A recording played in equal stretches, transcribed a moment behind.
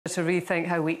to rethink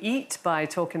how we eat by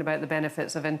talking about the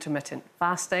benefits of intermittent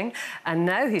fasting. And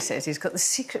now he says he's got the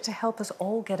secret to help us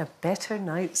all get a better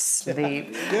night's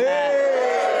sleep.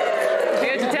 Here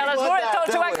to tell us more,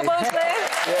 Dr Michael Mosley.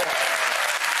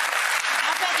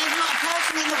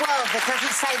 In the world that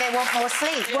doesn't say they want more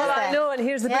sleep. Well, I know, and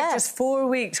here's the big, just 4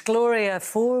 weeks. Gloria,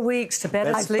 4 weeks to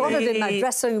better sleep. I've got it in my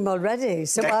dressing room already,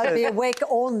 so I'll be awake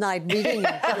all night reading it.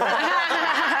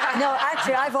 No,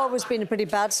 actually, I've always been a pretty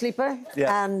bad sleeper,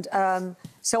 and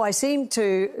so I seem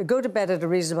to go to bed at a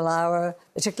reasonable hour,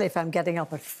 particularly if I'm getting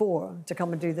up at 4 to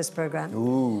come and do this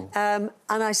programme. And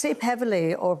I sleep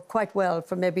heavily or quite well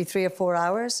for maybe 3 or 4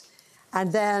 hours,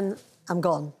 and then I'm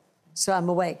gone. So I'm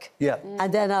awake.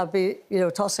 And then I'll be,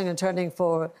 tossing and turning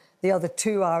for the other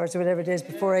 2 hours or whatever it is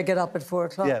before I get up at 4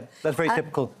 o'clock. Yeah, that's very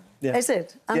typical. Is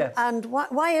it? And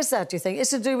why is that, do you think?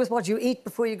 Is it to do with what you eat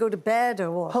before you go to bed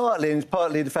or what? Partly, and it's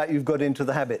partly the fact you've got into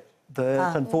the habit.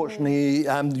 Unfortunately,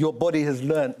 your body has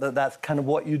learnt that that's kind of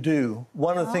what you do.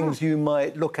 One of the things you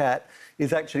might look at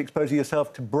is actually exposing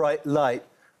yourself to bright light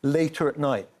later at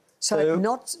night. So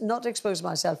not expose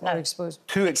myself, or expose...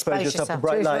 To expose yourself to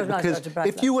bright light, because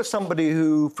if you were somebody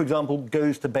who, for example,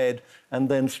 goes to bed and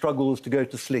then struggles to go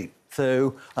to sleep.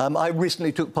 So I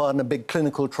recently took part in a big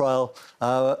clinical trial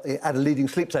at a leading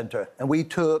sleep centre, and we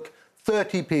took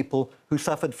 30 people who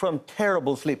suffered from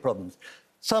terrible sleep problems,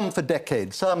 some for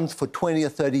decades, some for 20 or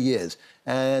 30 years.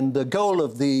 And the goal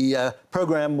of the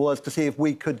programme was to see if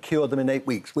we could cure them in 8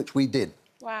 weeks, which we did.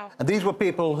 Wow. And these were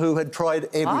people who had tried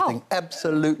everything,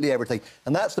 absolutely everything.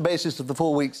 And that's the basis of the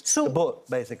 4 weeks, the book,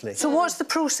 basically. So what's the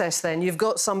process, then? You've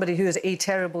got somebody who is a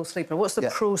terrible sleeper. What's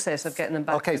the process of getting them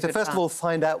back to OK, so first of all,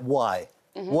 find out why.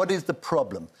 What is the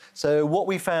problem? So what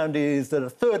we found is that a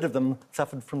third of them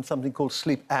suffered from something called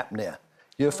sleep apnea.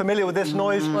 You're familiar with this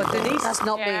noise? Well, Denise... That's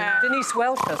not me. Denise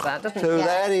Welch does that, doesn't she? So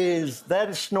that is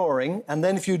snoring, and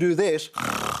then if you do this...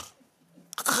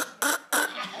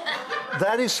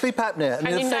 That is sleep apnea. And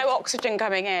you know oxygen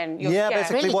coming in.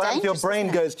 Basically really what happens, your brain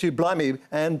dangerous, goes too blimey,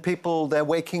 and people, they're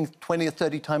waking 20 or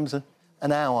 30 times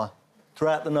an hour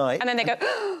throughout the night. And then they go...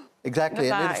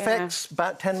 Exactly, and it affects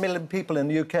about 10 million people in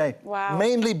the UK. Wow.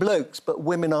 Mainly blokes, but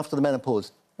women after the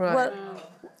menopause. Right. Well,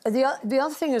 the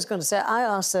other thing I was going to say, I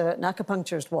asked an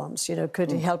acupuncturist once,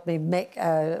 could he help me make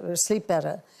sleep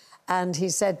better? And he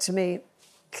said to me,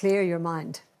 clear your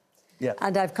mind.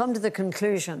 And I've come to the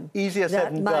conclusion... Easier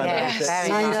said than done.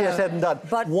 Easier said than done.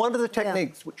 But one of the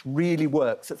techniques which really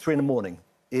works at 3 in the morning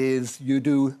is you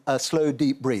do a slow,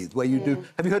 deep breathe, where you do...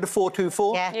 Have you heard of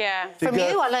 4-2-4? Yeah. From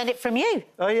you, I learned it from you.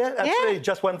 Oh, yeah? Absolutely.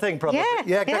 Just one thing, probably.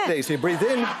 Yeah, exactly. So you breathe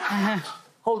in,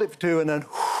 hold it for 2, and then...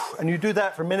 And you do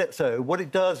that for a minute or so. What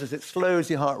it does is it slows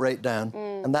your heart rate down,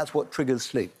 and that's what triggers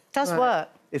sleep. Does work.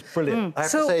 It's brilliant. I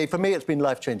have to say, for me, it's been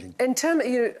life-changing. In terms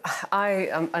of I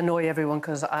annoy everyone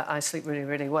because I sleep really,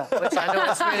 really well, which I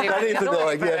know is really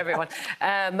annoying for everyone.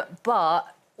 But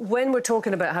when we're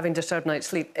talking about having disturbed night's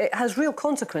sleep, it has real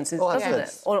consequences, doesn't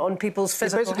it, on people's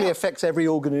physical health? It basically affects every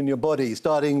organ in your body,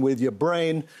 starting with your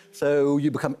brain. So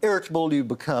you become irritable, you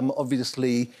become,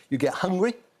 obviously, you get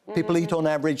hungry. People eat, on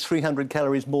average, 300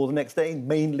 calories more the next day,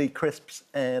 mainly crisps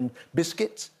and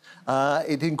biscuits.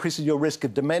 It increases your risk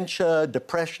of dementia,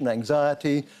 depression,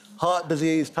 anxiety, heart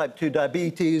disease, type 2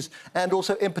 diabetes, and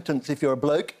also impotence if you're a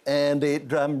bloke, and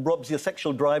it robs your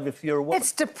sexual drive if you're a woman.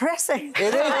 It's depressing. It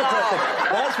is depressing.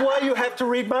 That's why you have to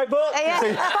read my book. You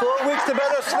see, 4 weeks to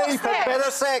better sleep and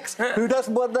better sex. Who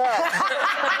doesn't want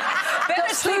that?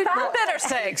 Better sleep and better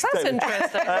sex. That's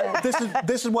interesting.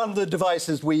 This is one of the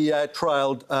devices we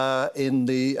trialled in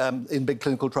big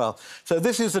clinical trial. So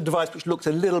this is a device which looks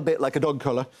a little bit like a dog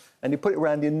collar, and you put it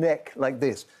around your neck like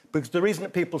this. Because the reason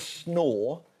that people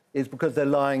snore is because they're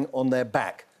lying on their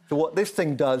back. So what this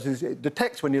thing does is it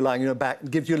detects when you're lying on your back and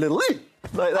gives you a little like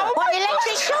that. Oh, what,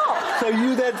 electric shock? So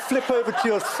you then flip over to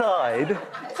your side,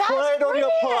 try it on your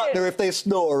partner if they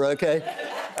snore, OK? Is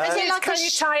it like can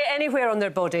you try it anywhere on their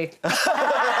body? I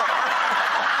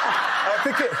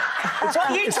think what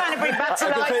are you trying to bring back to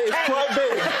life? It's quite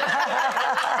big.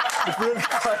 It's really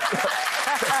quite big.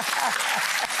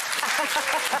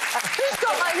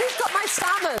 Who's got my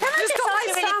salmon? Can I just ask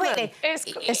you really quickly?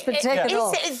 It's been taken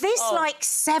off. Is this like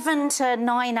 7 to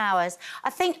 9 hours? I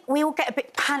think we all get a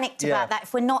bit panicked about that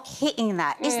if we're not hitting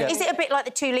that. Is it a bit like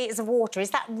the 2 litres of water?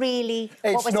 Is that really...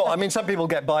 It's not. I mean, some people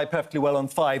get by perfectly well on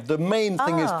 5. The main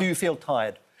thing is, do you feel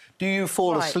tired? Do you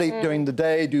fall asleep during the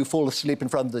day? Do you fall asleep in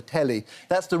front of the telly?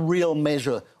 That's the real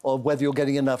measure of whether you're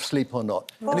getting enough sleep or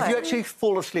not. And if you actually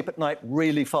fall asleep at night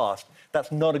really fast,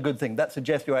 that's not a good thing. That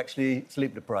suggests you're actually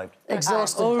sleep-deprived.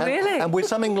 Exhausted. Oh, really? And with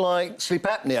something like sleep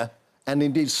apnea, and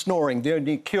indeed snoring, the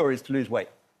only cure is to lose weight.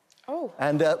 Oh.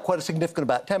 And quite a significant,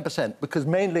 about 10%, because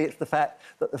mainly it's the fact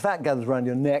that the fat gathers around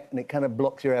your neck and it kind of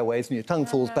blocks your airways and your tongue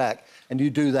falls back, and you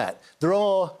do that. There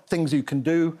are things you can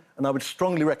do, and I would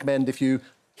strongly recommend, if you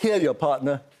hear your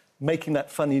partner making that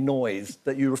funny noise,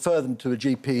 that you refer them to a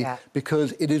GP,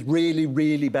 because it is really,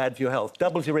 really bad for your health.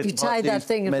 Doubles your risk You of heart tie that disease,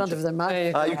 thing in front dementia. of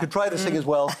the mouth. You could try this thing as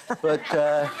well, but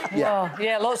yeah. Oh,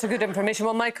 yeah, lots of good information.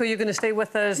 Well, Michael, you're going to stay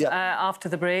with us after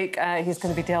the break. He's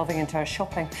going to be delving into our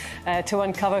shopping to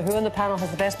uncover who on the panel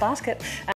has the best basket.